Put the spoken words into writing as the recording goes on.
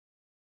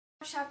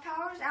Abishai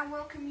Powers, and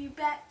welcome you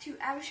back to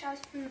Abishai's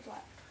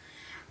FoodLab.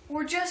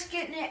 We're just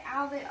getting it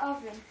out of the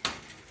oven,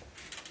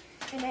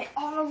 and it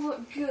ought to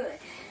look good.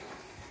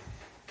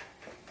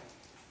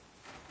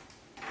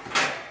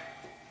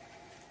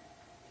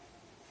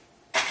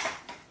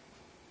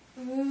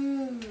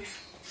 Ooh,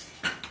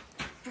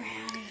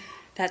 brownie.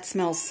 That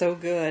smells so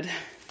good.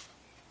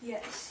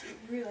 Yes,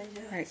 it really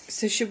does. All right,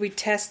 so should we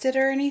test it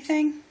or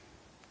anything?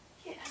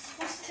 Yes,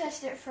 let's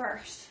test it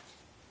first.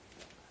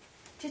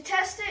 To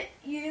test it,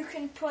 you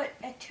can put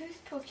a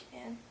toothpick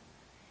in,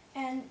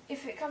 and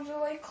if it comes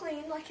away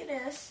clean like it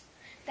is,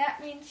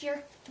 that means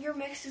your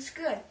mix is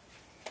good.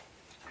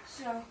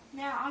 So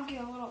now I'll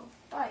give a little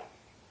bite.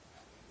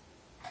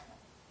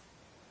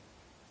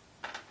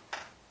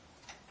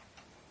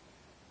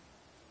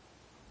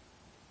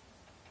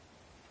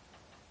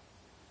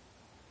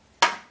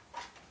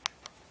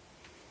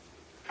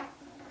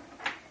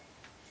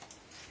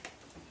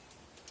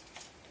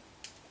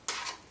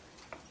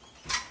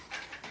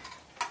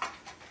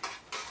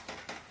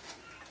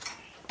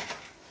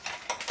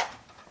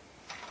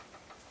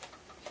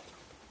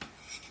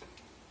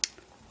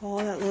 Oh,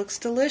 that looks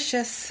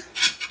delicious.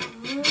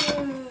 Ooh.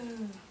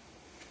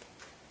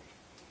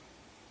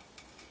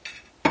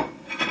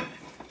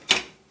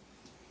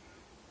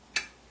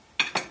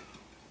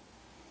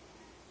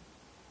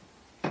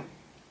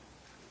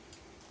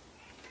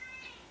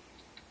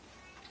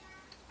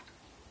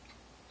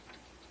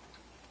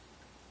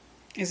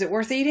 Is it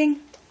worth eating?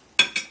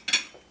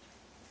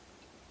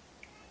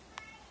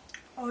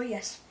 Oh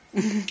yes.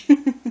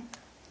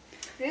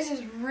 This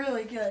is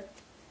really good.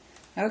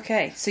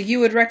 Okay, so you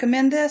would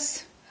recommend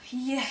this?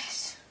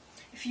 Yes.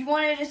 If you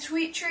wanted a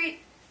sweet treat,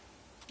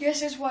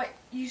 this is what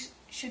you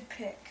should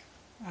pick.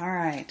 All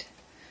right.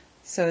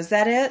 So is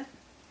that it?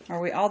 Are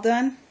we all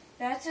done?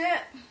 That's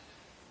it.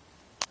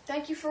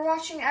 Thank you for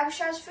watching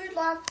Abishai's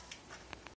FoodLab.